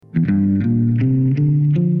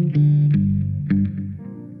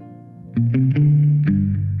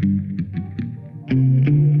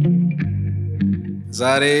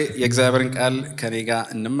ዛሬ የእግዚአብሔርን ቃል ከኔ ጋር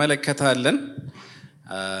እንመለከታለን።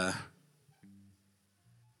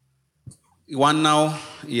 ዋናው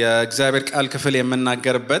የእግዚአብሔር ቃል ክፍል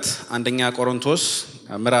የምናገርበት አንደኛ ቆሮንቶስ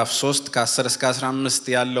ምዕራፍ 3 ከ10 እስከ 15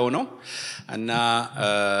 ያለው ነው እና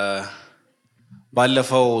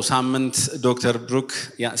ባለፈው ሳምንት ዶክተር ብሩክ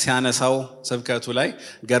ሲያነሳው ስብከቱ ላይ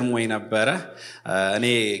ገርሞኝ ነበረ። እኔ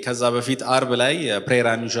ከዛ በፊት አርብ ላይ ፕሬየር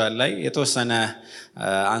አንዩዥዋል ላይ የተወሰነ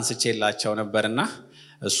አንስቼላቸው ነበርና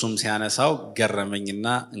እሱም ሲያነሳው ገረመኝና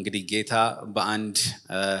እንግዲህ ጌታ በአንድ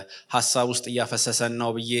ሐሳብ ውስጥ እያፈሰሰን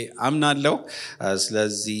ነው ብዬ አምናለሁ።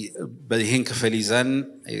 ስለዚህ በይህን ክፍል ይዘን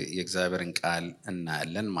የእግዚአብሔርን ቃል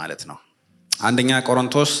እናያለን ማለት ነው። አንደኛ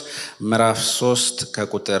ቆሮንቶስ ምዕራፍ 3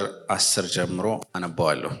 ከቁጥር 10 ጀምሮ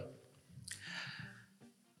አነባዋለሁ።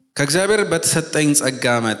 ከእግዚአብሔር በተሰጠኝ ጸጋ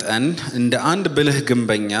መጠን እንደ አንድ ብልህ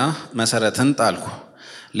ግንበኛ መሰረትን ጣልኩ፣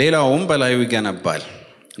 ሌላውም በላዩ ይገነባል።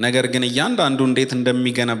 ነገር ግን እያንዳንዱ እንዴት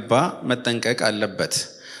እንደሚገነባ መጠንቀቅ አለበት።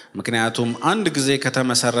 ምክንያቱም አንድ ጊዜ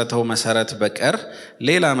ከተመሰረተው መሰረት በቀር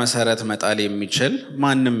ሌላ መሰረት መጣል የሚችል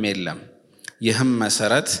ማንም የለም። ይህም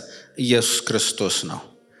መሰረት ኢየሱስ ክርስቶስ ነው።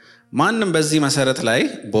 ማንም በዚህ መሰረት ላይ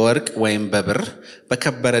በወርቅ ወይም በብር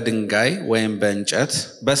በከበረ ድንጋይ ወይም በእንጨት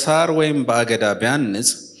በሳር ወይም በአገዳ ቢያንጽ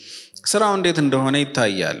ስራው እንዴት እንደሆነ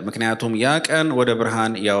ይታያል። ምክንያቱም ያ ቀን ወደ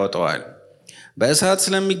ብርሃን ያወጣዋል። በእሳት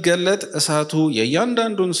ስለሚገለጥ እሳቱ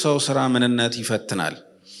የእያንዳንዱን ሰው ስራ ምንነት ይፈትናል።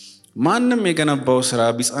 ማንም የገነባው ስራ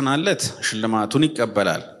ቢጸናለት ሽልማቱን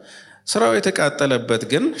ይቀበላል። ስራው የተቃጠለበት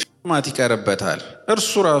ግን ሽልማት ይቀርበታል።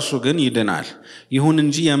 እርሱ ራሱ ግን ይድናል። ይሁን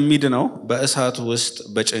እንጂ የሚድነው በእሳቱ ውስጥ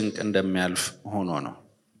በጭንቅ እንደሚያልፍ ሆኖ ነው።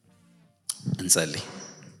 እንጸልይ።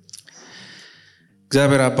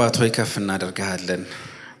 እግዚአብሔር አባት ሆይ ከፍ እናደርግሃለን።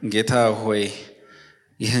 ጌታ ሆይ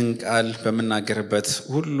ይህን ቃል በመናገርበት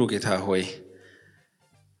ሁሉ ጌታ ሆይ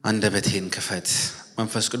አንደበቴን ክፈት።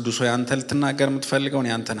 መንፈስ ቅዱስ ሆይ አንተ ልትናገር የምትፈልገውን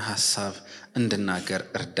ያንተን ሐሳብ እንድናገር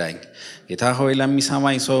እርዳኝ። ጌታ ሆይ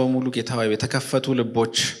ለሚሰማኝ ሰው ሙሉ ጌታ ሆይ የተከፈቱ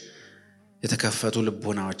ልቦች የተከፈቱ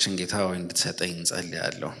ልቦናዎችን ጌታ ሆይ እንድትሰጠኝ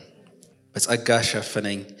እንጸልያለሁ። በጸጋ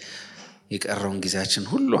ሸፍነኝ። የቀረውን ጊዜያችን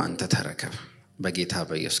ሁሉ አንተ ተረከብ። በጌታ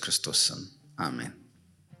በኢየሱስ ክርስቶስ ስም አሜን።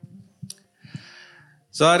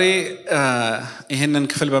 ዛሬ ይሄንን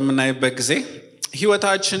ክፍል በምናይበት ጊዜ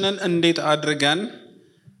ህይወታችንን እንዴት አድርገን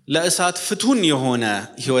ለእሳት ፍቱን የሆነ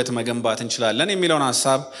ህይወት መገንባት እንችላለን የሚለውን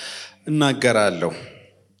ሐሳብ እናገራለሁ።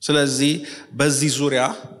 ስለዚህ በዚህ ዙሪያ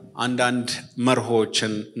አንዳንድ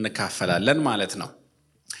መርሆችን እንካፈላለን ማለት ነው።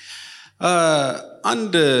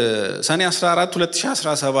 አንድ ሰኔ 14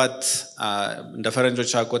 2017 እንደ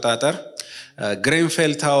ፈረንጆች አቆጣጠር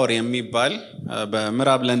ግሬንፌል ታወር የሚባል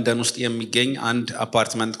በምዕራብ ለንደን ውስጥ የሚገኝ አንድ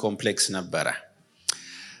አፓርትመንት ኮምፕሌክስ ነበረ።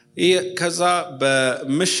 ከዛ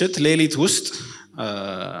በምሽት ሌሊት ውስጥ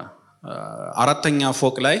አራተኛ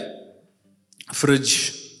ፎቅ ላይ ፍሪጅ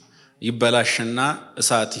ይበላሽና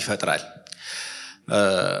እሳት ይፈጥራል።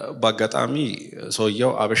 በአጋጣሚ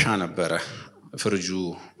ሰውየው አበሻ ነበረ ፍሪጁ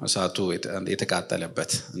እሳቱ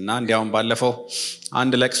የተቃጠለበት እና እንዲያውም ባለፈው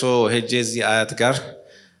አንድ ለቅሶ ሄጄ እዚህ አያት ጋር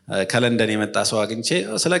ከለንደን የመጣ ሰው አግኝቼ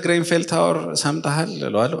ስለ ግሬንፌል ታወር ሰምተሃል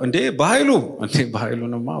እለዋለሁ።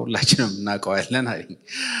 በኃይሉንማ ሁላችንም እናውቀዋለን አለኝ።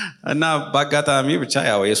 እና በአጋጣሚ ብቻ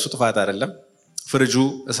ያው የእሱ ጥፋት አይደለም፣ ፍሪጁ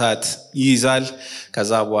እሳት ይይዛል።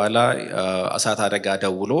 ከዛ በኋላ እሳት አደጋ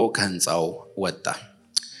ደውሎ ከህንፃው ወጣ።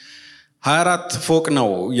 24 ፎቅ ነው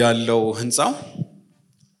ያለው ህንፃው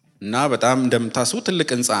እና በጣም እንደምታስቡ ትልቅ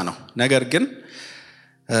ህንፃ ነው። ነገር ግን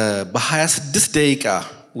በ26 ደቂቃ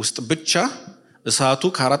ውስጥ ብቻ እሳቱ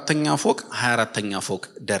ከአራተኛ ፎቅ 24ኛ ፎቅ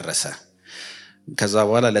ደረሰ። ከዛ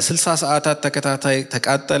በኋላ ለ60 ሰዓታት ተከታታይ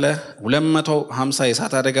ተቃጠለ። 250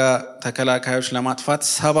 የእሳት አደጋ ተከላካዮች ለማጥፋት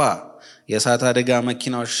 70 የእሳት አደጋ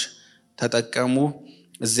መኪናዎች ተጠቀሙ።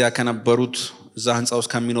 እዚያ ከነበሩት እዛ ህንፃ ውስጥ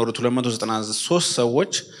ከሚኖሩት 293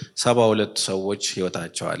 ሰዎች 72 ሰዎች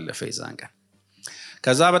ህይወታቸው አለፈ የዛን ቀን።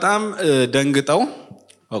 ከዛ በጣም ደንግጠው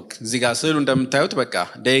እዚህ ጋር ስዕሉ እንደምታዩት በቃ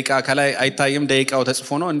ደቂቃ ከላይ አይታይም፣ ደቂቃው ተጽፎ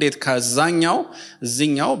ነው። እንዴት ከዛኛው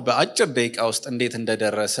እዚህኛው በአጭር ደቂቃ ውስጥ እንዴት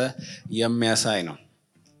እንደደረሰ የሚያሳይ ነው።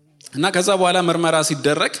 እና ከዛ በኋላ ምርመራ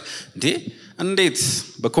ሲደረግ እንዴት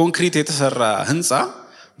በኮንክሪት የተሰራ ህንፃ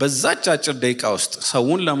በዛች አጭር ደቂቃ ውስጥ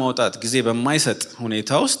ሰውን ለማውጣት ጊዜ በማይሰጥ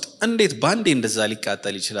ሁኔታ ውስጥ እንዴት ባንዴ እንደዛ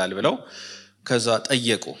ሊቃጠል ይችላል ብለው ከዛ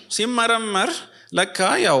ጠየቁ። ሲመረመር ለካ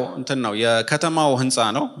ያው ነው የከተማው ህንፃ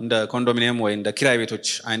ነው፣ እንደ ኮንዶሚኒየም ወይ እንደ ኪራይ ቤቶች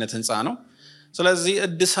አይነት ህንፃ ነው። ስለዚህ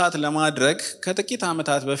እድሳት ለማድረግ ከጥቂት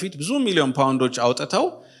ዓመታት በፊት ብዙ ሚሊዮን ፓውንዶች አውጥተው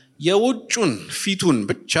የውጩን ፊቱን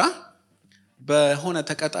ብቻ በሆነ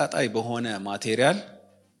ተቀጣጣይ በሆነ ማቴሪያል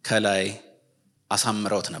ከላይ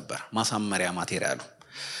አሳምረውት ነበር፣ ማሳመሪያ ማቴሪያሉ።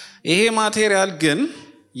 ይሄ ማቴሪያል ግን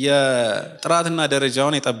የጥራትና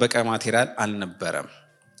ደረጃውን የጠበቀ ማቴሪያል አልነበረም።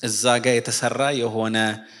 እዛ ጋር የተሰራ የሆነ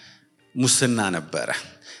ሙስና ነበረ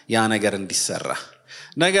ያ ነገር እንዲሰራ።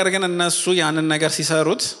 ነገር ግን እነሱ ያንን ነገር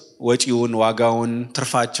ሲሰሩት ወጪውን፣ ዋጋውን፣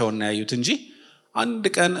 ትርፋቸውን ያዩት እንጂ አንድ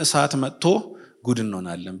ቀን እሳት መጥቶ ጉድ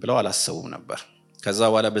እንሆናለን ብለው አላሰቡም ነበር። ከዛ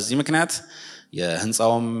በኋላ በዚህ ምክንያት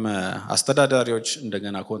የህንጻውም አስተዳዳሪዎች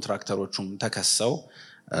እንደገና ኮንትራክተሮቹም ተከሰው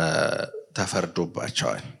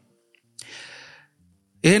ተፈርዶባቸዋል።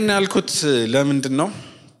 ይሄን ያልኩት ለምንድን ነው?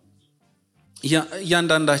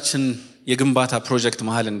 እያንዳንዳችን የግንባታ ፕሮጀክት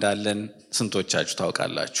መሃል እንዳለን ስንቶቻችሁ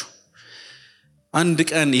ታውቃላችሁ? አንድ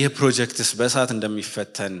ቀን ይህ ፕሮጀክትስ በእሳት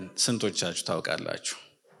እንደሚፈተን ስንቶቻችሁ ታውቃላችሁ?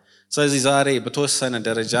 ስለዚህ ዛሬ በተወሰነ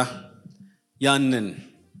ደረጃ ያንን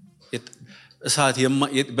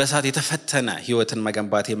በእሳት የተፈተነ ህይወትን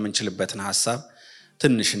መገንባት የምንችልበትን ሐሳብ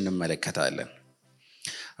ትንሽ እንመለከታለን።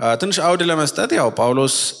 ትንሽ አውድ ለመስጠት ያው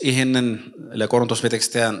ጳውሎስ ይሄንን ለቆሮንቶስ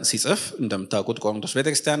ቤተክርስቲያን ሲጽፍ እንደምታውቁት ቆሮንቶስ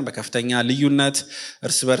ቤተክርስቲያን በከፍተኛ ልዩነት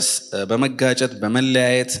እርስ በርስ በመጋጨት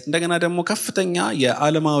በመለያየት እንደገና ደግሞ ከፍተኛ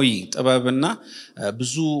የዓለማዊ ጥበብና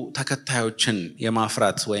ብዙ ተከታዮችን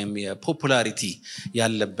የማፍራት ወይም የፖፑላሪቲ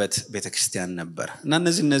ያለበት ቤተክርስቲያን ነበር እና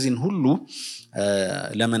እነዚህን ሁሉ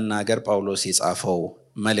ለመናገር ጳውሎስ የጻፈው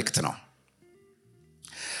መልእክት ነው።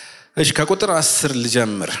 እሺ ከቁጥር 10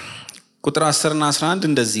 ልጀምር። ቁጥር 10 እና 11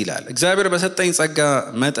 እንደዚህ ይላል። እግዚአብሔር በሰጠኝ ጸጋ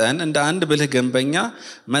መጠን እንደ አንድ ብልህ ግንበኛ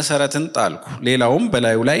መሰረትን ጣልኩ፣ ሌላውም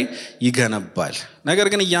በላዩ ላይ ይገነባል። ነገር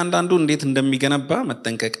ግን እያንዳንዱ እንዴት እንደሚገነባ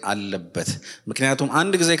መጠንቀቅ አለበት። ምክንያቱም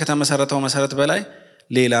አንድ ጊዜ ከተመሰረተው መሰረት በላይ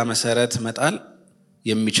ሌላ መሰረት መጣል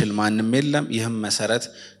የሚችል ማንም የለም፣ ይህም መሰረት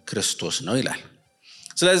ክርስቶስ ነው ይላል።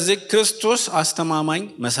 ስለዚህ ክርስቶስ አስተማማኝ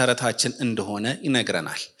መሰረታችን እንደሆነ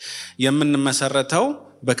ይነግረናል። የምንመሰረተው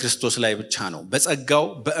በክርስቶስ ላይ ብቻ ነው። በጸጋው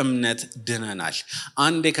በእምነት ድነናል።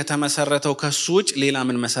 አንዴ ከተመሰረተው ከሱ ውጭ ሌላ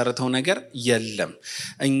ምን መሰረተው ነገር የለም።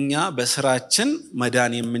 እኛ በስራችን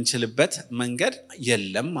መዳን የምንችልበት መንገድ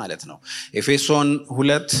የለም ማለት ነው። ኤፌሶን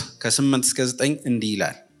 2 ከ8 እስከ 9 እንዲህ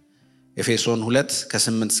ይላል። ኤፌሶን 2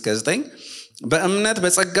 ከ8 እስከ 9 በእምነት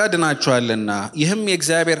በጸጋ ድናችኋልና ይህም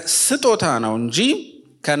የእግዚአብሔር ስጦታ ነው እንጂ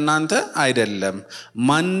ከናንተ አይደለም፣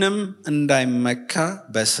 ማንም እንዳይመካ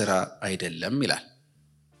በስራ አይደለም ይላል።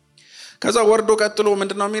 ከዛ ወርዶ ቀጥሎ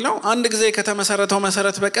ምንድነው የሚለው? አንድ ጊዜ ከተመሰረተው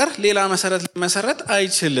መሰረት በቀር ሌላ መሰረት ሊመሰረት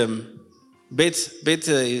አይችልም። ቤት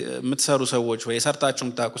የምትሰሩ ሰዎች ወይ ሰርታችሁ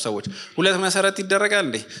የምታውቁ ሰዎች ሁለት መሰረት ይደረጋል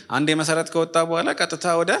እንዴ? አንዴ መሰረት ከወጣ በኋላ ቀጥታ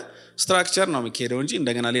ወደ ስትራክቸር ነው የሚሄደው እንጂ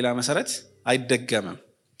እንደገና ሌላ መሰረት አይደገምም።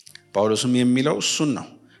 ጳውሎስም የሚለው እሱን ነው።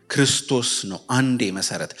 ክርስቶስ ነው አንዴ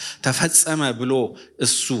መሰረት ተፈጸመ ብሎ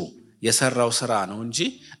እሱ የሰራው ስራ ነው እንጂ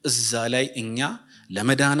እዛ ላይ እኛ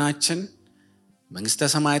ለመዳናችን መንግስተ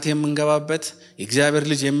ሰማያት የምንገባበት የእግዚአብሔር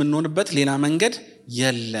ልጅ የምንሆንበት ሌላ መንገድ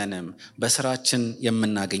የለንም። በስራችን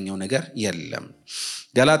የምናገኘው ነገር የለም።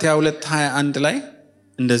 ገላትያ 2:21 ላይ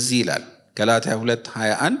እንደዚህ ይላል። ገላትያ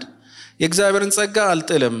 2:21 የእግዚአብሔርን ጸጋ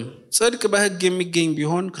አልጥልም፣ ጽድቅ በሕግ የሚገኝ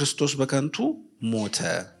ቢሆን ክርስቶስ በከንቱ ሞተ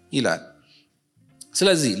ይላል።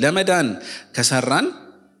 ስለዚህ ለመዳን ከሰራን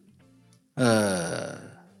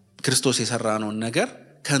ክርስቶስ የሰራነውን ነገር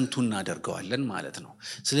ከንቱ እናደርገዋለን ማለት ነው።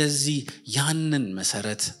 ስለዚህ ያንን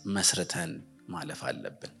መሰረት መስርተን ማለፍ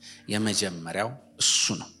አለብን። የመጀመሪያው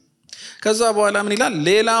እሱ ነው። ከዛ በኋላ ምን ይላል?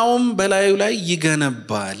 ሌላውም በላዩ ላይ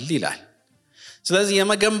ይገነባል ይላል። ስለዚህ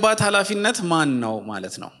የመገንባት ኃላፊነት ማን ነው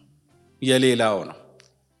ማለት ነው? የሌላው ነው።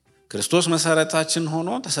 ክርስቶስ መሰረታችን ሆኖ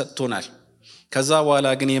ተሰጥቶናል። ከዛ በኋላ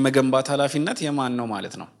ግን የመገንባት ኃላፊነት የማን ነው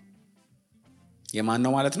ማለት ነው? የማን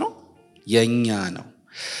ነው ማለት ነው? የኛ ነው።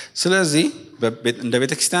 ስለዚህ እንደ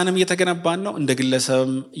ቤተክርስቲያንም እየተገነባን ነው፣ እንደ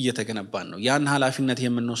ግለሰብም እየተገነባን ነው። ያን ኃላፊነት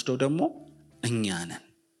የምንወስደው ደግሞ እኛ ነን።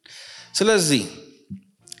 ስለዚህ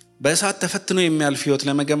በእሳት ተፈትኖ የሚያልፍ ህይወት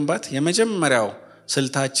ለመገንባት የመጀመሪያው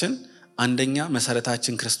ስልታችን አንደኛ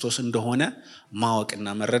መሰረታችን ክርስቶስ እንደሆነ ማወቅና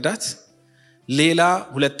መረዳት፣ ሌላ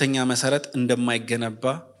ሁለተኛ መሰረት እንደማይገነባ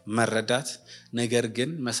መረዳት፣ ነገር ግን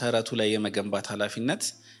መሰረቱ ላይ የመገንባት ኃላፊነት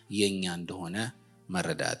የኛ እንደሆነ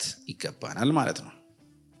መረዳት ይገባናል ማለት ነው።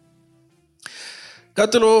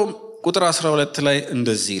 ቀጥሎ ቁጥር 12 ላይ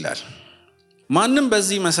እንደዚህ ይላል። ማንም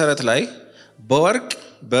በዚህ መሰረት ላይ በወርቅ፣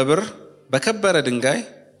 በብር፣ በከበረ ድንጋይ፣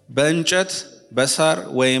 በእንጨት፣ በሳር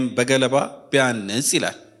ወይም በገለባ ቢያንጽ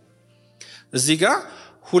ይላል። እዚህ ጋር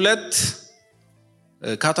ሁለት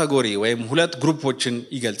ካቴጎሪ ወይም ሁለት ግሩፖችን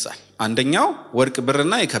ይገልጻል። አንደኛው ወርቅ፣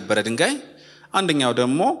 ብርና የከበረ ድንጋይ፣ አንደኛው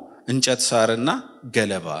ደግሞ እንጨት፣ ሳርና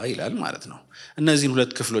ገለባ ይላል ማለት ነው። እነዚህን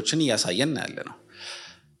ሁለት ክፍሎችን እያሳየን ያለ ነው።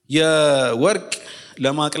 የወርቅ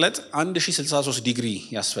ለማቅለጥ 1063 ዲግሪ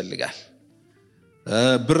ያስፈልጋል።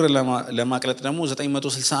 ብር ለማቅለጥ ደግሞ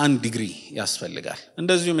 961 ዲግሪ ያስፈልጋል።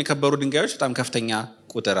 እንደዚሁም የከበሩ ድንጋዮች በጣም ከፍተኛ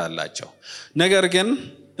ቁጥር አላቸው። ነገር ግን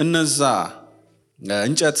እነዛ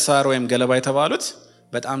እንጨት ሳር ወይም ገለባ የተባሉት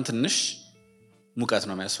በጣም ትንሽ ሙቀት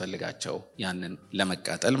ነው የሚያስፈልጋቸው ያንን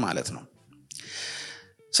ለመቃጠል ማለት ነው።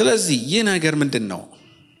 ስለዚህ ይህ ነገር ምንድነው?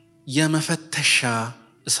 የመፈተሻ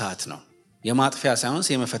እሳት ነው። የማጥፊያ ሳይሆን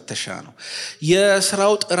የመፈተሻ ነው።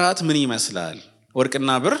 የስራው ጥራት ምን ይመስላል?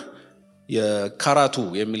 ወርቅና ብር የካራቱ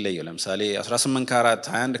የሚለየው ለምሳሌ 18 ካራት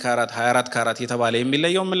 21 ካራት 24 ካራት የተባለ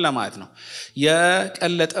የሚለየው ምን ለማለት ነው?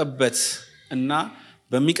 የቀለጠበት እና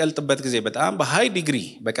በሚቀልጥበት ጊዜ በጣም በሃይ ዲግሪ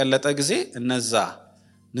በቀለጠ ጊዜ እነዛ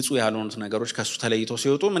ንጹህ ያልሆኑት ነገሮች ከሱ ተለይቶ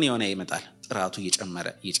ሲወጡ ምን ይሆነ ይመጣል? ጥራቱ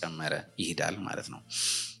እየጨመረ ይሄዳል ማለት ነው።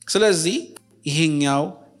 ስለዚህ ይሄኛው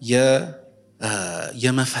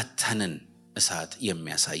የመፈተንን እሳት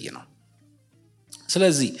የሚያሳይ ነው።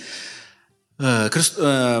 ስለዚህ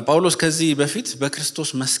ጳውሎስ ከዚህ በፊት በክርስቶስ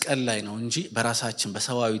መስቀል ላይ ነው እንጂ በራሳችን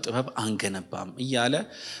በሰዋዊ ጥበብ አንገነባም እያለ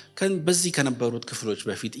በዚህ ከነበሩት ክፍሎች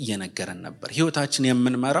በፊት እየነገረን ነበር። ህይወታችን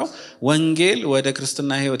የምንመራው ወንጌል ወደ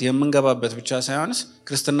ክርስትና ህይወት የምንገባበት ብቻ ሳይሆን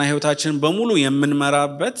ክርስትና ህይወታችንን በሙሉ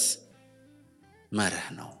የምንመራበት መርህ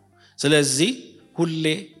ነው። ስለዚህ ሁሌ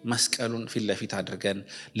መስቀሉን ፊት ለፊት አድርገን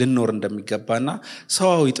ልንኖር እንደሚገባና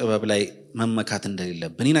ሰዋዊ ጥበብ ላይ መመካት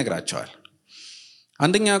እንደሌለብን ይነግራቸዋል።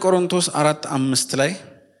 አንደኛ ቆሮንቶስ 4:5 ላይ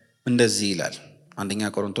እንደዚህ ይላል። አንደኛ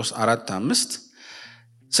ቆሮንቶስ 4:5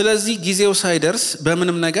 ስለዚህ ጊዜው ሳይደርስ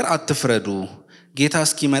በምንም ነገር አትፍረዱ፣ ጌታ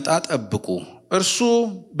እስኪመጣ ጠብቁ። እርሱ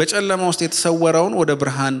በጨለማ ውስጥ የተሰወረውን ወደ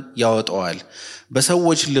ብርሃን ያወጣዋል፣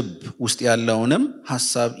 በሰዎች ልብ ውስጥ ያለውንም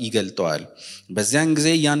ሐሳብ ይገልጠዋል። በዚያን ጊዜ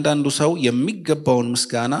እያንዳንዱ ሰው የሚገባውን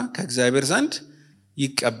ምስጋና ከእግዚአብሔር ዘንድ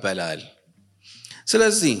ይቀበላል።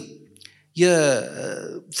 ስለዚህ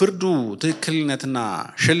የፍርዱ ትክክልነትና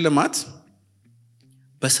ሽልማት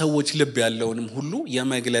በሰዎች ልብ ያለውንም ሁሉ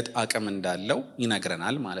የመግለጥ አቅም እንዳለው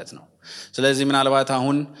ይነግረናል ማለት ነው። ስለዚህ ምናልባት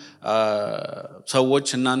አሁን ሰዎች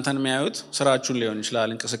እናንተን የሚያዩት ስራችሁን ሊሆን ይችላል፣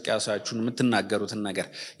 እንቅስቃሴያችሁን፣ የምትናገሩትን ነገር።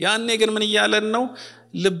 ያኔ ግን ምን እያለን ነው?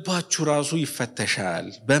 ልባችሁ ራሱ ይፈተሻል።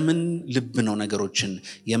 በምን ልብ ነው ነገሮችን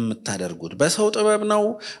የምታደርጉት? በሰው ጥበብ ነው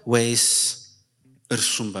ወይስ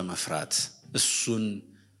እርሱን በመፍራት እሱን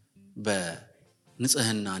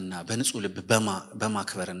በንጽህናና በንጹህ ልብ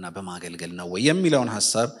በማክበርና በማገልገል ነው ወይ የሚለውን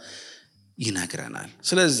ሐሳብ ይነግረናል።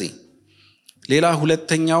 ስለዚህ ሌላ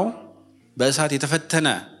ሁለተኛው በእሳት የተፈተነ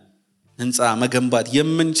ህንጻ መገንባት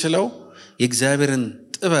የምንችለው የእግዚአብሔርን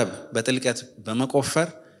ጥበብ በጥልቀት በመቆፈር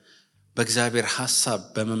በእግዚአብሔር ሐሳብ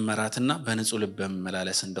በመመራትና በንጹህ ልብ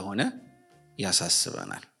በመመላለስ እንደሆነ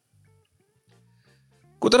ያሳስበናል።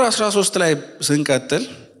 ቁጥር 13 ላይ ስንቀጥል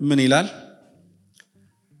ምን ይላል?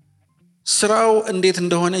 ስራው እንዴት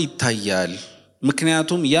እንደሆነ ይታያል፣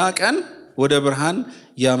 ምክንያቱም ያ ቀን ወደ ብርሃን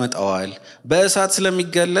ያመጣዋል። በእሳት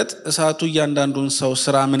ስለሚገለጥ እሳቱ እያንዳንዱን ሰው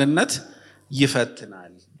ስራ ምንነት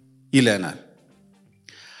ይፈትናል ይለናል።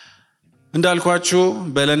 እንዳልኳችሁ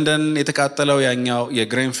በለንደን የተቃጠለው ያኛው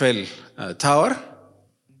የግሬንፌል ታወር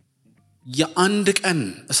የአንድ ቀን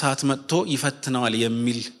እሳት መጥቶ ይፈትነዋል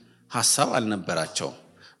የሚል ሐሳብ አልነበራቸው።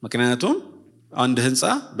 ምክንያቱም አንድ ህንጻ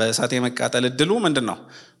በእሳት የመቃጠል እድሉ ምንድነው?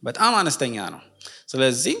 በጣም አነስተኛ ነው።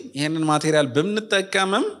 ስለዚህ ይሄንን ማቴሪያል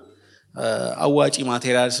ብንጠቀምም አዋጪ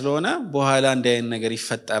ማቴሪያል ስለሆነ በኋላ እንዲያን ነገር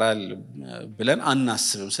ይፈጠራል ብለን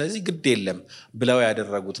አናስብም። ስለዚህ ግድ የለም ብለው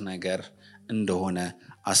ያደረጉት ነገር እንደሆነ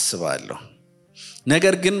አስባለሁ።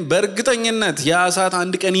 ነገር ግን በእርግጠኝነት ያ እሳት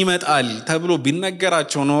አንድ ቀን ይመጣል ተብሎ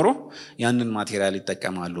ቢነገራቸው ኖሮ ያንን ማቴሪያል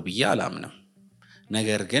ይጠቀማሉ ብዬ አላምንም።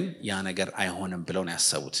 ነገር ግን ያ ነገር አይሆንም ብለው ነው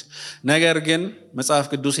ያሰቡት። ነገር ግን መጽሐፍ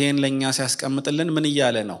ቅዱስ ይሄን ለኛ ሲያስቀምጥልን ምን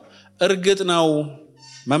እያለ ነው? እርግጥ ነው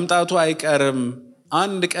መምጣቱ አይቀርም፣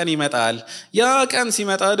 አንድ ቀን ይመጣል። ያ ቀን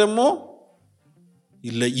ሲመጣ ደግሞ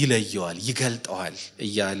ይለየዋል፣ ይገልጠዋል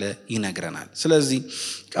እያለ ይነግረናል። ስለዚህ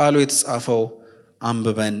ቃሉ የተጻፈው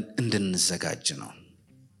አንብበን እንድንዘጋጅ ነው።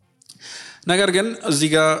 ነገር ግን እዚህ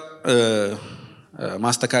ጋር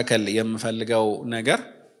ማስተካከል የምፈልገው ነገር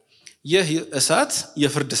ይህ እሳት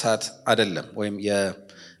የፍርድ እሳት አይደለም፣ ወይም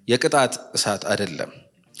የቅጣት እሳት አይደለም።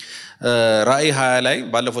 ራእይ 20 ላይ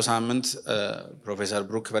ባለፈው ሳምንት ፕሮፌሰር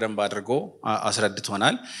ብሩክ በደንብ አድርጎ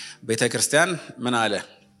አስረድቶናል። ቤተክርስቲያን ምን አለ?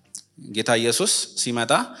 ጌታ ኢየሱስ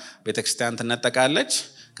ሲመጣ ቤተክርስቲያን ትነጠቃለች።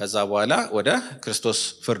 ከዛ በኋላ ወደ ክርስቶስ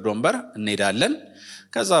ፍርድ ወንበር እንሄዳለን።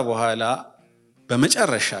 ከዛ በኋላ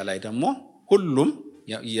በመጨረሻ ላይ ደግሞ ሁሉም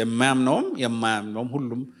የማያምነውም የማያምነውም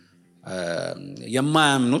ሁሉም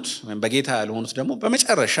የማያምኑት ወይም በጌታ ያልሆኑት ደግሞ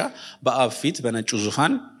በመጨረሻ በአብ ፊት በነጩ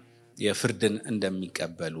ዙፋን የፍርድን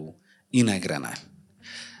እንደሚቀበሉ ይነግረናል።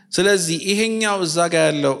 ስለዚህ ይሄኛው እዛ ጋር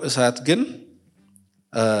ያለው እሳት ግን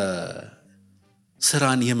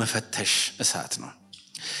ስራን የመፈተሽ እሳት ነው።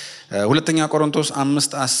 ሁለተኛ ቆሮንቶስ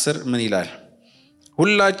 5:10 ምን ይላል?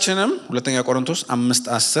 ሁላችንም ሁለተኛ ቆሮንቶስ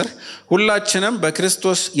 5:10 ሁላችንም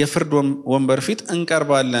በክርስቶስ የፍርድ ወንበር ፊት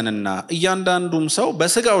እንቀርባለንና እያንዳንዱም ሰው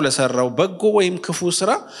በስጋው ለሰራው በጎ ወይም ክፉ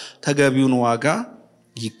ስራ ተገቢውን ዋጋ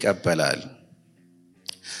ይቀበላል።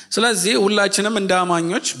 ስለዚህ ሁላችንም እንደ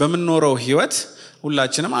አማኞች በመኖረው ህይወት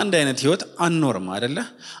ሁላችንም አንድ አይነት ህይወት አንኖርም አይደለ?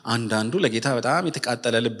 አንዳንዱ ለጌታ በጣም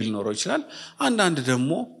የተቃጠለ ልብ ሊኖረው ይችላል። አንዳንድ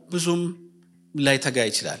ደግሞ ብዙም ላይ ተጋ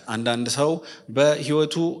ይችላል። አንዳንድ ሰው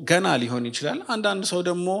በህይወቱ ገና ሊሆን ይችላል። አንዳንድ ሰው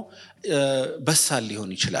ደግሞ በሳል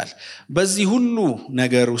ሊሆን ይችላል። በዚህ ሁሉ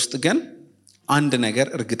ነገር ውስጥ ግን አንድ ነገር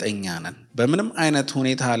እርግጠኛ ነን። በምንም አይነት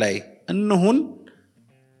ሁኔታ ላይ እንሁን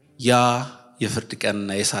ያ የፍርድ ቀንና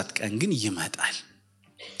የእሳት ቀን ግን ይመጣል።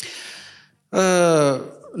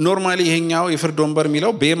 ኖርማሊ ይሄኛው የፍርድ ወንበር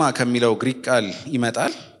የሚለው ቤማ ከሚለው ግሪክ ቃል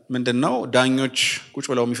ይመጣል። ምንድነው? ዳኞች ቁጭ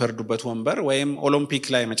ብለው የሚፈርዱበት ወንበር ወይም ኦሎምፒክ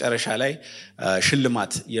ላይ መጨረሻ ላይ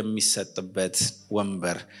ሽልማት የሚሰጥበት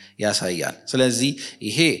ወንበር ያሳያል። ስለዚህ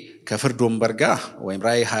ይሄ ከፍርድ ወንበር ጋር ወይም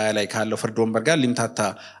ራእይ 20 ላይ ካለው ፍርድ ወንበር ጋር ሊምታታ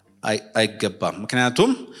አይገባም።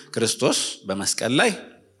 ምክንያቱም ክርስቶስ በመስቀል ላይ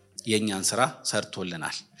የኛን ስራ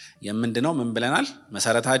ሰርቶልናል። የምንድነው ምን ብለናል?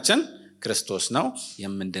 መሰረታችን ክርስቶስ ነው፣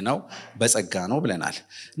 የምንድነው በጸጋ ነው ብለናል።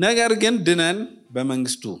 ነገር ግን ድነን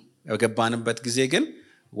በመንግስቱ የገባንበት ጊዜ ግን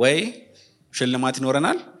ወይ ሽልማት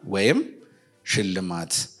ይኖረናል ወይም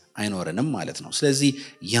ሽልማት አይኖረንም ማለት ነው። ስለዚህ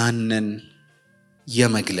ያንን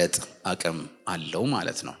የመግለጥ አቅም አለው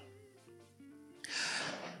ማለት ነው።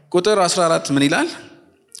 ቁጥር 14 ምን ይላል?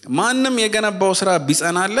 ማንም የገነባው ስራ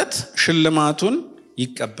ቢጸናለት ሽልማቱን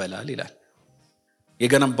ይቀበላል ይላል።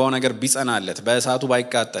 የገነባው ነገር ቢጸናለት በእሳቱ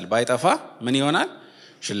ባይቃጠል ባይጠፋ ምን ይሆናል?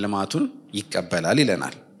 ሽልማቱን ይቀበላል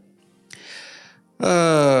ይለናል።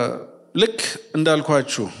 ልክ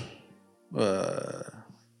እንዳልኳችሁ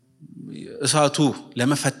እሳቱ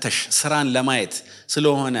ለመፈተሽ ስራን ለማየት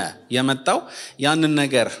ስለሆነ የመጣው ያንን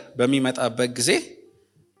ነገር በሚመጣበት ጊዜ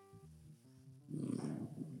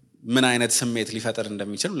ምን አይነት ስሜት ሊፈጠር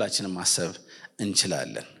እንደሚችል ሁላችንም ማሰብ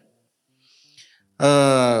እንችላለን።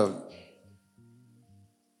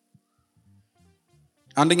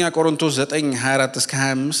 አንደኛ ቆሮንቶስ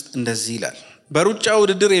 9:24-25 እንደዚህ ይላል። በሩጫ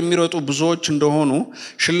ውድድር የሚሮጡ ብዙዎች እንደሆኑ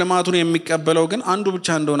ሽልማቱን የሚቀበለው ግን አንዱ ብቻ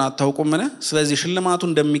እንደሆነ አታውቁምን? ስለዚህ ሽልማቱን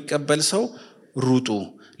እንደሚቀበል ሰው ሩጡ።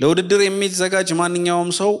 ለውድድር የሚዘጋጅ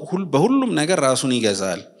ማንኛውም ሰው በሁሉም ነገር ራሱን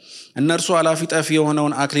ይገዛል። እነርሱ አላፊ ጠፊ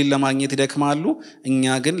የሆነውን አክሊል ለማግኘት ይደክማሉ፣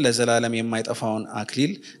 እኛ ግን ለዘላለም የማይጠፋውን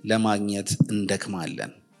አክሊል ለማግኘት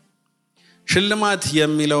እንደክማለን። ሽልማት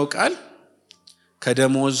የሚለው ቃል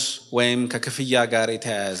ከደሞዝ ወይም ከክፍያ ጋር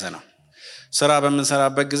የተያያዘ ነው። ስራ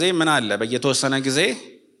በምንሰራበት ጊዜ ምን አለ? በየተወሰነ ጊዜ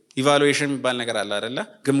ኢቫሉዌሽን የሚባል ነገር አለ አይደለ?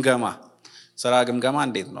 ግምገማ። ስራ ግምገማ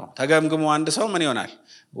እንዴት ነው? ተገምግሞ አንድ ሰው ምን ይሆናል?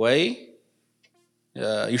 ወይ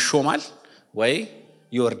ይሾማል ወይ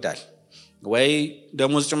ይወርዳል፣ ወይ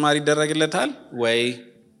ደሞዝ ጭማሪ ይደረግለታል ወይ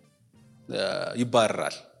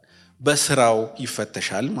ይባረራል። በስራው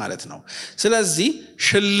ይፈተሻል ማለት ነው። ስለዚህ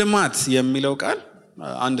ሽልማት የሚለው ቃል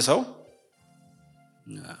አንድ ሰው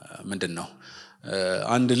ምንድነው?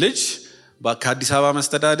 አንድ ልጅ ከአዲስ አበባ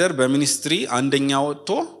መስተዳደር በሚኒስትሪ አንደኛ ወጥቶ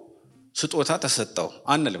ስጦታ ተሰጠው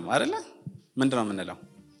አንልም አይደለ? ምንድነው የምንለው?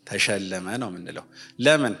 ተሸለመ ነው የምንለው።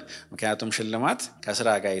 ለምን? ምክንያቱም ሽልማት ከስራ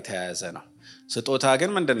ጋር የተያያዘ ነው። ስጦታ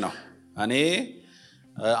ግን ምንድነው? እኔ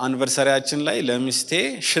አኒቨርሰሪያችን ላይ ለሚስቴ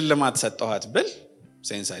ሽልማት ሰጠኋት ብል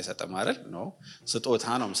ሴንስ አይሰጥም አይደል? ነው ስጦታ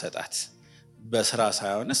ነው የምሰጣት። በስራ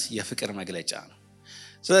ሳይሆንስ የፍቅር መግለጫ ነው።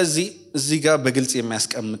 ስለዚህ እዚህ ጋር በግልጽ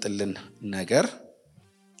የሚያስቀምጥልን ነገር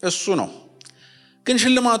እሱ ነው። ግን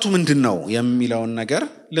ሽልማቱ ምንድነው የሚለውን ነገር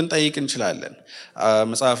ልንጠይቅ እንችላለን።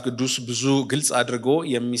 መጽሐፍ ቅዱስ ብዙ ግልጽ አድርጎ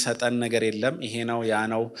የሚሰጠን ነገር የለም። ይሄ ነው ያ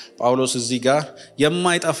ነው። ጳውሎስ እዚህ ጋር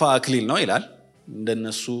የማይጠፋ አክሊል ነው ይላል።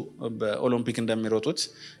 እንደነሱ በኦሎምፒክ እንደሚሮጡት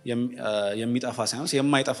የሚጠፋ ሳይሆን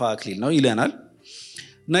የማይጠፋ አክሊል ነው ይለናል።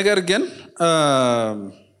 ነገር ግን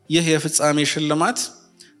ይህ የፍጻሜ ሽልማት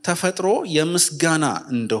ተፈጥሮ የምስጋና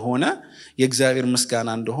እንደሆነ የእግዚአብሔር ምስጋና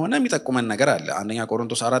እንደሆነ የሚጠቁመን ነገር አለ። አንደኛ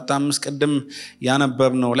ቆሮንቶስ 4:5 ቅድም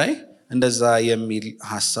ያነበብነው ላይ እንደዛ የሚል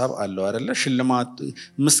ሐሳብ አለው አይደለ? ሽልማት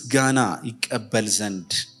ምስጋና ይቀበል ዘንድ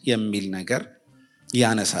የሚል ነገር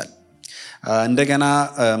ያነሳል። እንደገና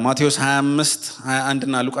ማቴዎስ 25:21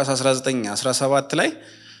 እና ሉቃስ 19:17 ላይ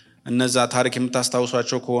እነዛ ታሪክ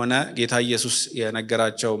የምታስታውሷቸው ከሆነ ጌታ ኢየሱስ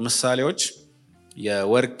የነገራቸው ምሳሌዎች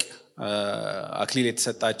የወርቅ አክሊል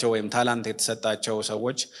የተሰጣቸው ወይም ታላንት የተሰጣቸው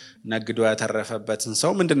ሰዎች ነግዶ ያተረፈበትን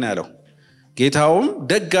ሰው ምንድነው ያለው? ጌታውም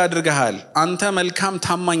ደግ አድርገሃል አንተ መልካም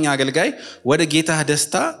ታማኝ አገልጋይ ወደ ጌታህ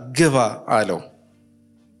ደስታ ግባ አለው።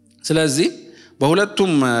 ስለዚህ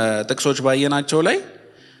በሁለቱም ጥቅሶች ባየናቸው ላይ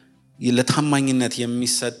ለታማኝነት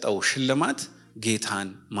የሚሰጠው ሽልማት ጌታን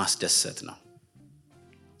ማስደሰት ነው።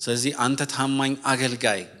 ስለዚህ አንተ ታማኝ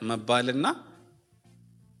አገልጋይ መባልና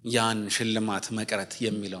ያን ሽልማት መቅረት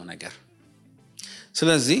የሚለው ነገር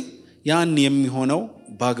ስለዚህ ያን የሚሆነው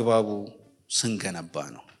በአግባቡ ስንገነባ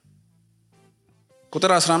ነው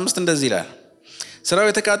ቁጥር 15 እንደዚህ ይላል ስራው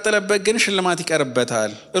የተቃጠለበት ግን ሽልማት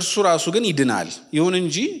ይቀርበታል እርሱ ራሱ ግን ይድናል ይሁን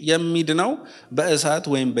እንጂ የሚድነው በእሳት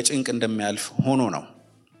ወይም በጭንቅ እንደሚያልፍ ሆኖ ነው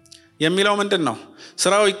የሚለው ምንድነው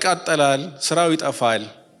ስራው ይቃጠላል ስራው ይጠፋል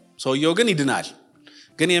ሰውየው ግን ይድናል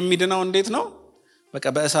ግን የሚድነው እንዴት ነው በቃ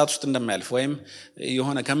በእሳት ውስጥ እንደሚያልፍ ወይም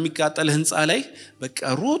የሆነ ከሚቃጠል ህንጻ ላይ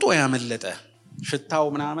በቃ ሮጦ ያመለጠ ሽታው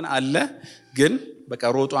ምናምን አለ ግን በቃ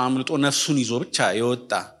ሮጦ አምልጦ ነፍሱን ይዞ ብቻ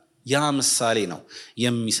የወጣ ያ ምሳሌ ነው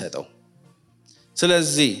የሚሰጠው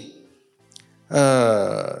ስለዚህ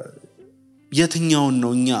የትኛውን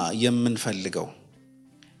ነው እኛ የምንፈልገው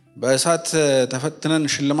በእሳት ተፈትነን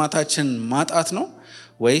ሽልማታችን ማጣት ነው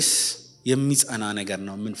ወይስ የሚጸና ነገር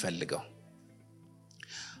ነው የምንፈልገው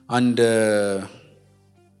አንድ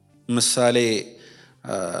ምሳሌ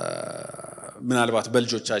ምናልባት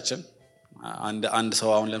በልጆቻችን አንድ ሰው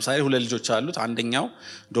አሁን ለምሳሌ ሁለት ልጆች አሉት አንደኛው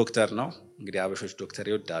ዶክተር ነው እንግዲህ አበሾች ዶክተር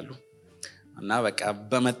ይወዳሉ እና በቃ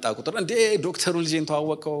በመጣ ቁጥር እንዴ ዶክተሩን ልጄን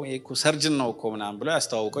ተዋወቀው እኮ ሰርጅን ነው እኮ ምናምን ብሎ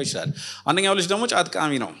ያስተዋውቀው ይችላል አንደኛው ልጅ ደግሞ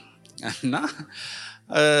ጫትቃሚ ነው እና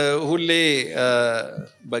ሁሌ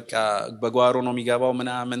በቃ በጓሮ ነው የሚገባው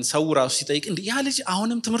ምናምን ሰው ራሱ ሲጠይቅ እንዴ ያ ልጅ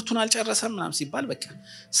አሁንም ትምህርቱን አልጨረሰም ምናምን ሲባል በቃ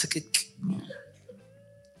ስቅቅ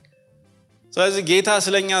ስለዚህ ጌታ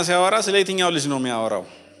ስለኛ ሲያወራ ስለ የትኛው ልጅ ነው የሚያወራው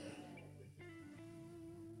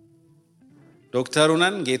ዶክተሩ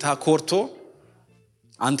ነን ጌታ ኮርቶ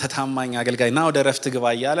አንተ ታማኝ አገልጋይና ወደ ረፍት ግባ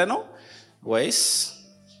እያለ ነው ወይስ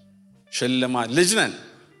ሽልማት ልጅ ነን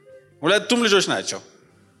ሁለቱም ልጆች ናቸው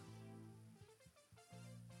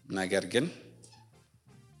ነገር ግን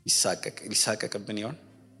ይሳቀቅብን ይሆን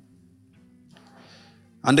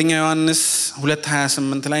አንደኛ ዮሐንስ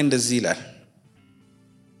 2:28 ላይ እንደዚህ ይላል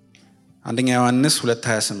አንደኛ ዮሐንስ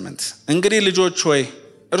 2:28 እንግዲህ ልጆች ሆይ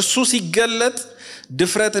እርሱ ሲገለጥ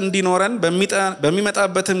ድፍረት እንዲኖረን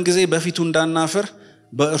በሚመጣበትም ጊዜ በፊቱ እንዳናፍር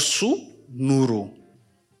በእርሱ ኑሩ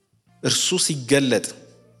እርሱ ሲገለጥ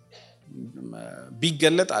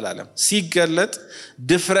ቢገለጥ አላለም ሲገለጥ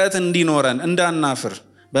ድፍረት እንዲኖረን እንዳናፍር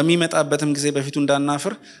በሚመጣበትም ጊዜ በፊቱ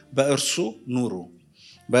እንዳናፍር በእርሱ ኑሩ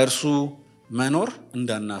በእርሱ መኖር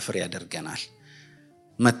እንዳናፍር ያደርገናል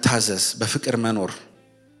መታዘዝ በፍቅር መኖር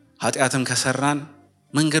ኃጢአትም ከሰራን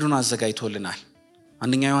መንገዱን አዘጋጅቶልናል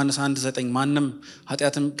አንደኛ ዮሐንስ 1:9 ማንንም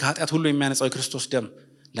ከኃጢአት ሁሉ የሚያነጻው የክርስቶስ ደም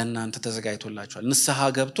ለእናንተ ተዘጋጅቶላችኋል ንስሐ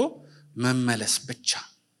ገብቶ መመለስ ብቻ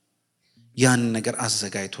ያን ነገር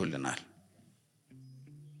አዘጋጅቶልናል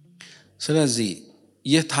ስለዚህ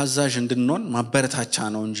የታዛዥ እንድንሆን ማበረታቻ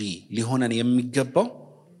ነው እንጂ ሊሆነን የሚገባው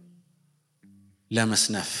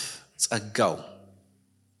ለመስነፍ ጸጋው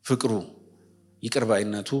ፍቅሩ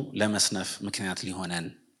ይቅርባይነቱ ለመስነፍ ምክንያት ሊሆነን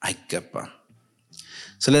አይገባም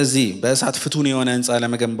ስለዚህ በእሳት ፍቱን የሆነ ህንጻ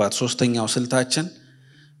ለመገንባት ሶስተኛው ስልታችን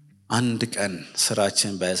አንድ ቀን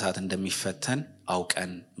ስራችን በእሳት እንደሚፈተን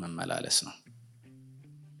አውቀን መመላለስ ነው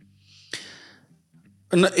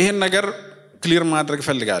ይሄን ነገር ክሊር ማድረግ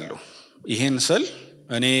ፈልጋለሁ ይሄን ስል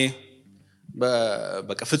እኔ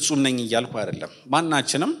በቃ ፍጹም ነኝ እያልኩ አይደለም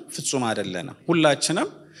ማናችንም ፍጹም አይደለንም ሁላችንም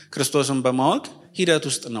ክርስቶስን በማወቅ ሂደት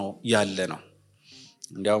ውስጥ ነው ያለ ነው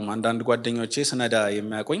እንዲያውም አንዳንድ ጓደኞቼ ስነዳ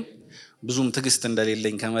የሚያቆኝ ብዙም ትግስት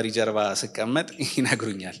እንደሌለኝ ከመሪ ጀርባ ስቀመጥ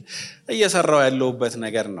ይነግሩኛል እየሰራው ያለውበት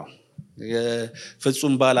ነገር ነው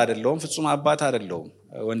ፍጹም ባል አይደለሁም ፍጹም አባት አይደለሁም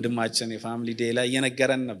ወንድማችን የፋሚሊ ዴይ ላይ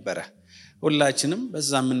እየነገረን ነበር ሁላችንም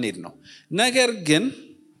በዛ ምንሄድ ነው ነገር ግን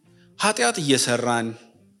ኃጢአት እየሰራን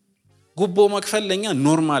ጉቦ መክፈል ለኛ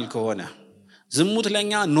ኖርማል ከሆነ ዝሙት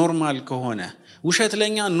ለኛ ኖርማል ከሆነ ውሸት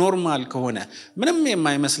ለኛ ኖርማል ከሆነ ምንም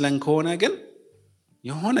የማይመስለን ከሆነ ግን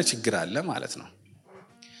የሆነ ችግር አለ ማለት ነው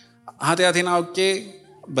ኃጢአቴን አውቄ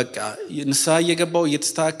በቃ ንስሐ እየገባው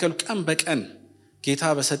እየተስተካከሉ ቀን በቀን ጌታ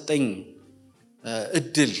በሰጠኝ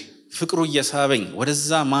እድል ፍቅሩ እየሳበኝ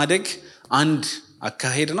ወደዛ ማደግ አንድ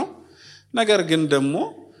አካሄድ ነው ነገር ግን ደግሞ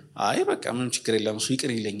አይ በቃ ምን ችግር የለም እሱ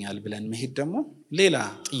ይቅር ይለኛል ብለን መሄድ ደግሞ ሌላ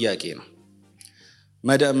ጥያቄ ነው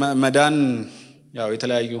መዳን ያው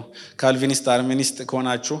የተለያዩ ካልቪኒስት አርሚኒስት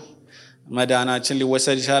ከሆናችሁ መዳናችን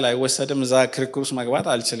ሊወሰድ ይችላል አይወሰድም ዛ ክርክር ውስጥ መግባት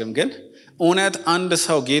አልችልም ግን እውነት አንድ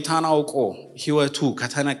ሰው ጌታን አውቆ ህይወቱ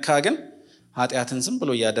ከተነካ ግን ኃጢአትን ዝም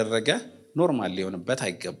ብሎ ያደረገ ኖርማል ሊሆንበት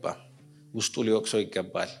አይገባም ውስጡ ሊወቅሰው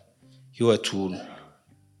ይገባል ህይወቱን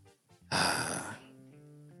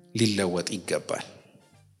ሊለወጥ ይገባል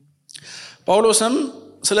ጳውሎስም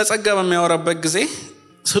ስለ ጸጋ በሚያወራበት ጊዜ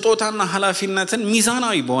ስጦታና ኃላፊነትን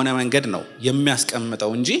ሚዛናዊ በሆነ መንገድ ነው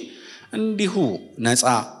የሚያስቀምጠው እንጂ እንዲሁ ነፃ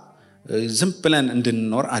ዝም ብለን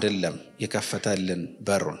እንድንኖር አይደለም የከፈተልን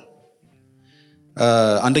በሩን።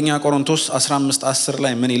 አንደኛ ቆሮንቶስ 15:10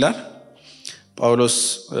 ላይ ምን ይላል? ጳውሎስ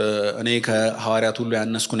እኔ ከሐዋርያት ሁሉ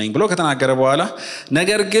ያነስኩ ነኝ ብሎ ከተናገረ በኋላ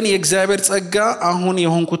ነገር ግን በእግዚአብሔር ጸጋ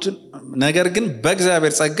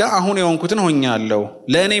አሁን የሆንኩትን ሆኛለሁ፣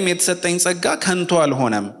 ለእኔም የተሰጠኝ ጸጋ ከንቱ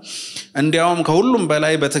አልሆነም፣ እንዲያውም ከሁሉም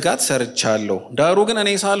በላይ በትጋት ሰርቻለሁ። ዳሩ ግን እኔ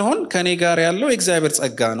ሳልሆን ከኔ ጋር ያለው የእግዚአብሔር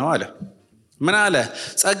ጸጋ ነው አለ። ምን አለ?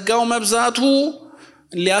 ጸጋው መብዛቱ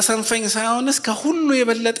ሊያሰንፈኝ ሳይሆንስ ከሁሉ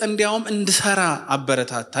የበለጠ እንዲያውም እንድሰራ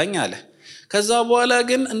አበረታታኝ አለ። ከዛ በኋላ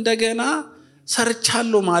ግን እንደገና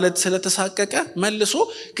ሰርቻለሁ ማለት ስለተሳቀቀ መልሶ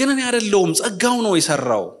ግን እኔ አይደለሁም ጸጋው ነው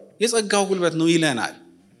የሰራው፣ የጸጋው ጉልበት ነው ይለናል።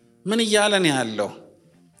 ምን እያለን ያለው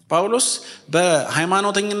ጳውሎስ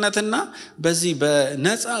በሃይማኖተኝነትና በዚህ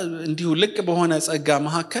በነፃ እንዲሁ ልቅ በሆነ ጸጋ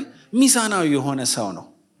መካከል ሚዛናዊ የሆነ ሰው ነው።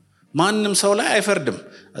 ማንም ሰው ላይ አይፈርድም።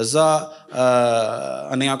 እዛ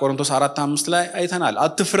አንደኛ ቆሮንቶስ 4:5 ላይ አይተናል።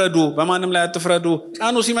 አትፍረዱ፣ በማንም ላይ አትፍረዱ፣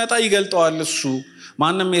 ቀኑ ሲመጣ ይገልጠዋል እሱ።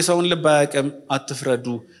 ማንም የሰውን ልብ አያውቅም፣ አትፍረዱ፣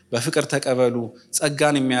 በፍቅር ተቀበሉ።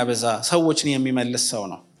 ጸጋን የሚያበዛ ሰዎችን የሚመልስ ሰው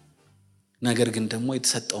ነው። ነገር ግን ደግሞ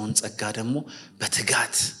የተሰጠውን ጸጋ ደግሞ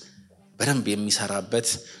በትጋት በደንብ የሚሰራበት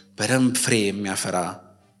በደንብ ፍሬ የሚያፈራ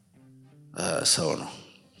ሰው ነው።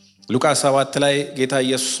 ሉቃስ 7 ላይ ጌታ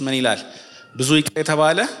ኢየሱስ ምን ይላል? ብዙ ይቅር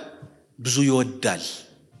የተባለ ብዙ ይወዳል።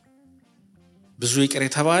 ብዙ ይቅር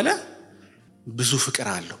የተባለ ብዙ ፍቅር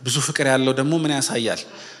አለው። ብዙ ፍቅር ያለው ደግሞ ምን ያሳያል?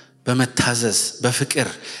 በመታዘዝ በፍቅር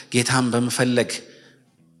ጌታን በመፈለግ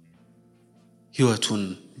ህይወቱን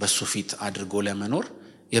በሱ ፊት አድርጎ ለመኖር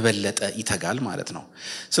የበለጠ ይተጋል ማለት ነው።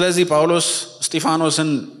 ስለዚህ ጳውሎስ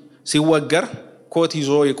እስጢፋኖስን ሲወገር ኮት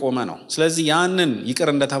ይዞ የቆመ ነው። ስለዚህ ያንን ይቅር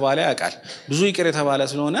እንደተባለ ያውቃል። ብዙ ይቅር የተባለ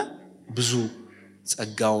ስለሆነ ብዙ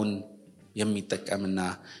ጸጋውን የሚጠቀምና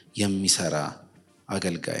የሚሰራ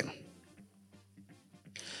አገልጋይ ነው።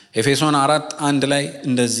 ኤፌሶን 4:1 ላይ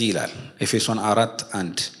እንደዚህ ይላል። ኤፌሶን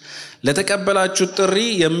 4:1 ለተቀበላችሁት ጥሪ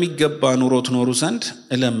የሚገባ ኑሮ ትኖሩ ዘንድ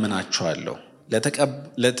እለምናችኋለሁ።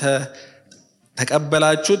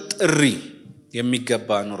 ለተቀበላችሁት ጥሪ የሚገባ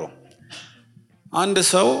ኑሮ። አንድ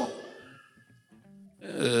ሰው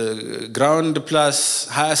ግራውንድ ፕላስ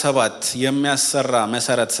 27 የሚያሰራ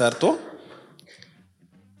መሰረት ሰርቶ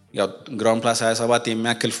ያው ግራውንድ ፕላስ 27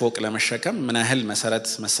 የሚያክል ፎቅ ለመሸከም ምን ያህል መሰረት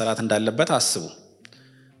መሰራት እንዳለበት አስቡ።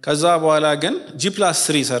 ከዛ በኋላ ግን G+3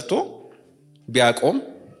 ሰርቶ ቢያቆም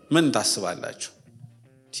ምን ታስባላችሁ?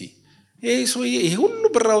 ይሄ ሰውዬ ይሄ ሁሉ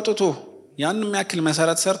ብር አውጥቶ ያን የሚያክል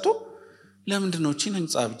መሰረት ሰርቶ ለምንድነው እቺን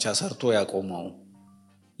ህንጻ ብቻ ሰርቶ ያቆመው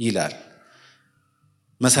ይላል።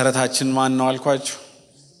 መሰረታችን ማን ነው አልኳችሁ?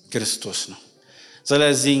 ክርስቶስ ነው።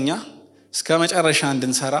 ስለዚህ እኛ እስከ መጨረሻ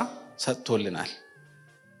እንድንሰራ ሰጥቶልናል።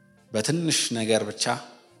 በትንሽ ነገር ብቻ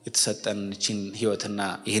የተሰጠን እቺን ህይወትና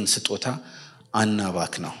ይህን ስጦታ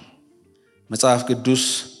አናባክ ነው። መጽሐፍ ቅዱስ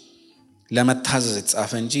ለመታዘዝ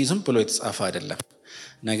የተጻፈ እንጂ ዝም ብሎ የተጻፈ አይደለም።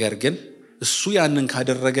 ነገር ግን እሱ ያንን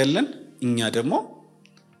ካደረገልን እኛ ደግሞ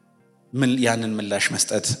ያንን ምላሽ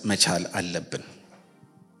መስጠት መቻል አለብን።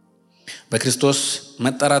 በክርስቶስ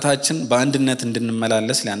መጠራታችን በአንድነት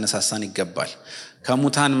እንድንመላለስ ሊያነሳሳን ይገባል።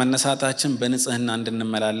 ከሙታን መነሳታችን በንጽህና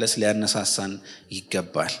እንድንመላለስ ሊያነሳሳን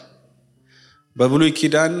ይገባል። በብሉይ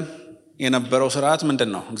ኪዳን የነበረው ስርዓት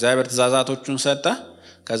ምንድነው? እግዚአብሔር ትእዛዛቶቹን ሰጠ።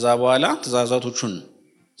 ከዛ በኋላ ትእዛዛቶቹን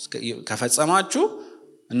ከፈጸማችሁ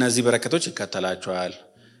እነዚህ በረከቶች ይከተላችኋል፣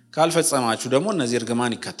 ካልፈጸማችሁ ደግሞ እነዚህ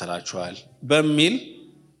እርግማን ይከተላችኋል በሚል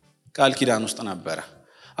ቃል ኪዳን ውስጥ ነበረ።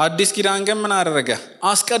 አዲስ ኪዳን ግን ምን አደረገ?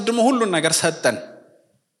 አስቀድሞ ሁሉን ነገር ሰጠን።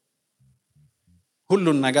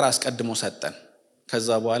 ሁሉን ነገር አስቀድሞ ሰጠን። ከዛ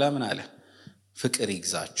በኋላ ምን አለ? ፍቅር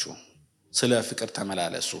ይግዛችሁ፣ ስለ ፍቅር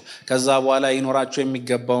ተመላለሱ። ከዛ በኋላ ይኖራችሁ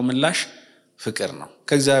የሚገባው ምላሽ ፍቅር ነው።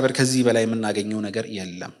 ከእግዚአብሔር ከዚህ በላይ የምናገኘው ነገር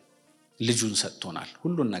የለም። ልጁን ሰጥቶናል፣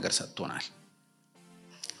 ሁሉን ነገር ሰጥቶናል።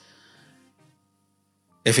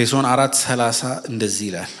 ኤፌሶን 4:30 እንደዚህ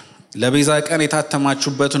ይላል፣ ለቤዛ ቀን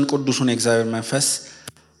የታተማችሁበትን ቅዱሱን የእግዚአብሔር መንፈስ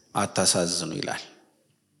አታሳዝኑ ይላል።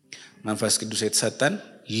 መንፈስ ቅዱስ የተሰጠን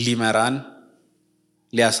ሊመራን፣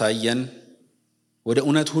 ሊያሳየን፣ ወደ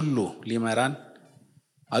እውነት ሁሉ ሊመራን፣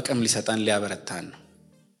 አቅም ሊሰጠን፣ ሊያበረታን ነው።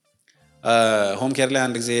 ሆም ኬር ላይ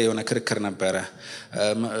አንድ ጊዜ የሆነ ክርክር ነበረ።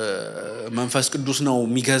 መንፈስ ቅዱስ ነው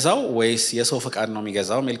የሚገዛው ወይስ የሰው ፈቃድ ነው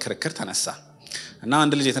የሚገዛው የሚል ክርክር ተነሳ እና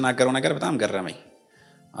አንድ ልጅ የተናገረው ነገር በጣም ገረመኝ።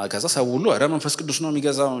 ከዛ ሰው ሁሉ አረ መንፈስ ቅዱስ ነው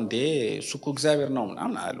የሚገዛው እንዴ እሱ እኮ እግዚአብሔር ነው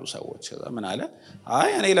ምናምን አሉ ሰዎች። ምን አለ? አይ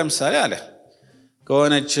እኔ ለምሳሌ አለ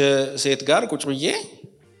ከሆነች ሴት ጋር ቁጭ ብዬ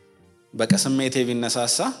በቃ ስሜቴ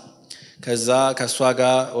ቢነሳሳ ከዛ ከሷ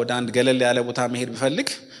ጋር ወደ አንድ ገለል ያለ ቦታ መሄድ ብፈልግ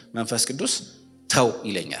መንፈስ ቅዱስ ተው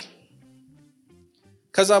ይለኛል።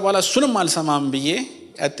 ከዛ በኋላ እሱንም አልሰማም ብዬ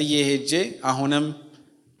ቀጥዬ ሄጄ አሁንም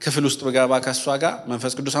ክፍል ውስጥ በጋባ ከሷ ጋር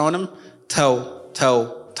መንፈስ ቅዱስ አሁንም ተው ተው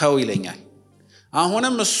ተው ይለኛል።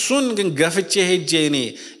 አሁንም እሱን ግን ገፍቼ ሄጄ እኔ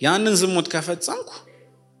ያንን ዝሙት ከፈጸምኩ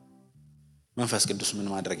መንፈስ ቅዱስ ምን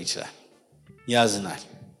ማድረግ ይችላል? ያዝናል።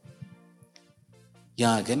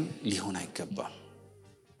 ያ ግን ሊሆን አይገባም።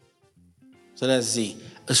 ስለዚህ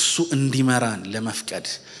እሱ እንዲመራን ለመፍቀድ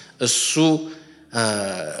እሱ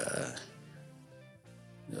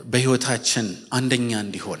በህይወታችን አንደኛ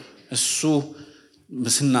እንዲሆን እሱ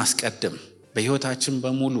ስናስቀድም በህይወታችን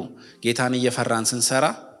በሙሉ ጌታን እየፈራን ስንሰራ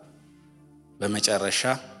በመጨረሻ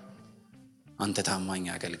አንተ ታማኝ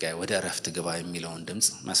አገልጋይ ወደ እረፍት ግባ የሚለውን ድምጽ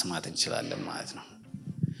መስማት እንችላለን ማለት ነው።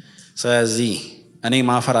 ስለዚህ እኔ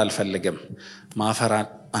ማፈር አልፈልግም፣ ማፈር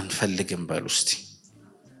አንፈልግም በሉ እስቲ።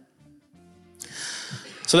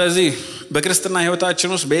 ስለዚህ በክርስትና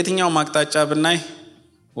ህይወታችን ውስጥ በየትኛው አቅጣጫ ብናይ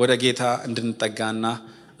ወደ ጌታ እንድንጠጋና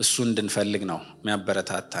እሱ እንድንፈልግ ነው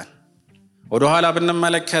የሚያበረታታን። ወደ ኋላ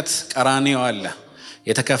ብንመለከት ቀራንዮ አለ፣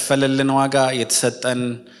 የተከፈለልን ዋጋ፣ የተሰጠን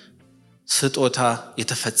ስጦታ፣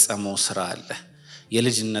 የተፈጸመው ስራ አለ።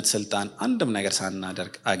 የልጅነት ስልጣን አንድም ነገር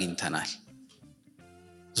ሳናደርግ አግኝተናል።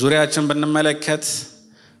 ዙሪያችን ብንመለከት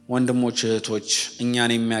ወንድሞች እህቶች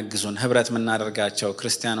እኛን የሚያግዙን ህብረት የምናደርጋቸው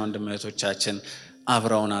ክርስቲያን ወንድም እህቶቻችን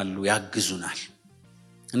አብረውን አሉ፣ ያግዙናል።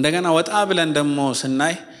 እንደገና ወጣ ብለን ደግሞ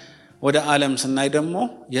ስናይ ወደ ዓለም ስናይ ደግሞ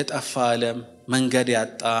የጠፋ ዓለም መንገድ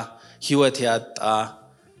ያጣ ህይወት ያጣ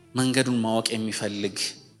መንገዱን ማወቅ የሚፈልግ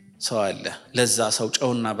ሰው አለ። ለዛ ሰው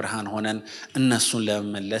ጨውና ብርሃን ሆነን እነሱን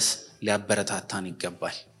ለመመለስ ሊያበረታታን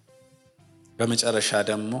ይገባል። በመጨረሻ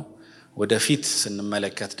ደግሞ ወደፊት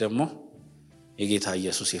ስንመለከት ደግሞ የጌታ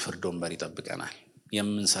ኢየሱስ የፍርድ ወንበር ይጠብቀናል።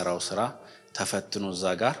 የምንሰራው ስራ ተፈትኖ እዛ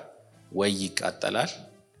ጋር ወይ ይቃጠላል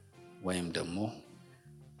ወይም ደግሞ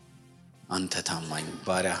አንተ ታማኝ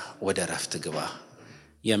ባሪያ ወደ እረፍት ግባ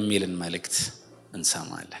የሚልን መልእክት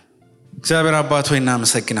እንሰማለን። እግዚአብሔር አባት ሆይ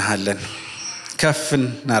እናመሰግንሃለን፣ ከፍ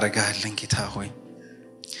እናደርግሃለን።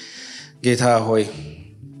 ጌታ ሆይ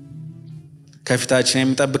ከፊታችን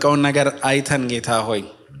የሚጠብቀውን ነገር አይተን ጌታ ሆይ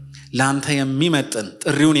ላንተ የሚመጥን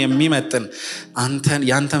ጥሪውን የሚመጥን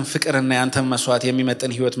ያንተን ፍቅርና ያንተን መስዋዕት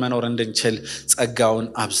የሚመጥን ህይወት መኖር እንድንችል ጸጋውን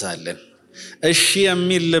አብዛለን። እሺ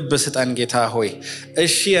የሚል ልብ ስጠን ጌታ ሆይ።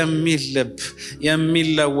 እሺ የሚል ልብ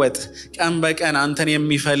የሚለወጥ ቀን በቀን አንተን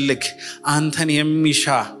የሚፈልግ አንተን የሚሻ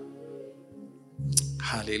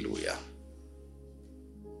ሃሌሉያ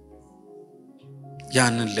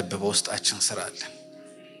ያንን ልብ በውስጣችን ስራለን።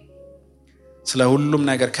 ስለ ሁሉም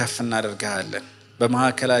ነገር ከፍ እናደርግሃለን።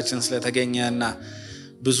 በመካከላችን ስለተገኘና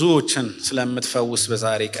ብዙዎችን ስለምትፈውስ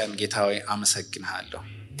በዛሬ ቀን ጌታ ሆይ አመሰግንሃለሁ።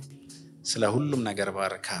 ስለ ሁሉም ነገር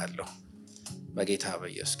ባርካለሁ በጌታ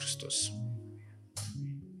በኢየሱስ ክርስቶስ።